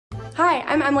Hi,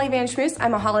 I'm Emily Van Schmoos.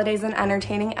 I'm a holidays and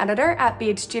entertaining editor at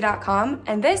bhg.com,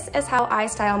 and this is how I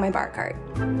style my bar cart.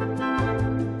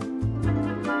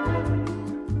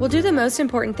 We'll do the most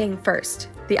important thing first,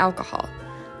 the alcohol.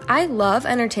 I love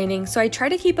entertaining, so I try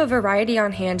to keep a variety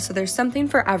on hand so there's something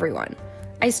for everyone.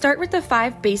 I start with the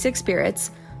 5 basic spirits: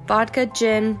 vodka,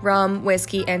 gin, rum,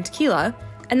 whiskey, and tequila,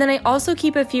 and then I also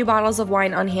keep a few bottles of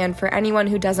wine on hand for anyone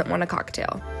who doesn't want a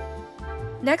cocktail.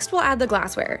 Next, we'll add the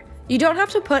glassware. You don't have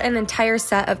to put an entire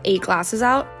set of 8 glasses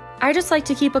out. I just like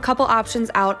to keep a couple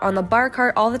options out on the bar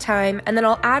cart all the time, and then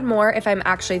I'll add more if I'm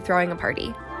actually throwing a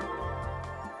party.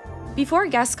 Before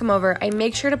guests come over, I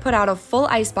make sure to put out a full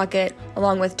ice bucket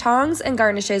along with tongs and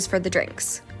garnishes for the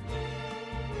drinks.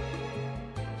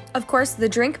 Of course, the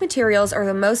drink materials are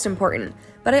the most important,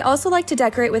 but I also like to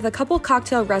decorate with a couple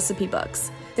cocktail recipe books.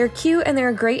 They're cute and they're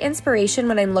a great inspiration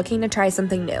when I'm looking to try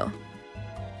something new.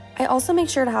 I also make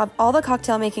sure to have all the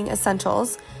cocktail making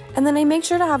essentials, and then I make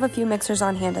sure to have a few mixers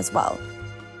on hand as well.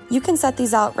 You can set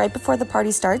these out right before the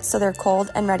party starts so they're cold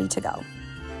and ready to go.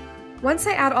 Once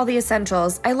I add all the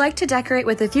essentials, I like to decorate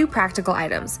with a few practical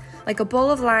items, like a bowl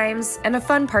of limes and a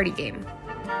fun party game.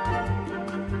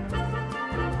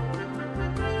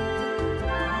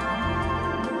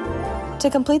 To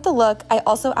complete the look, I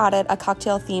also added a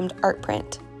cocktail-themed art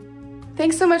print.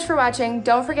 Thanks so much for watching.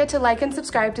 Don't forget to like and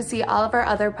subscribe to see all of our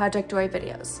other Project Joy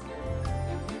videos.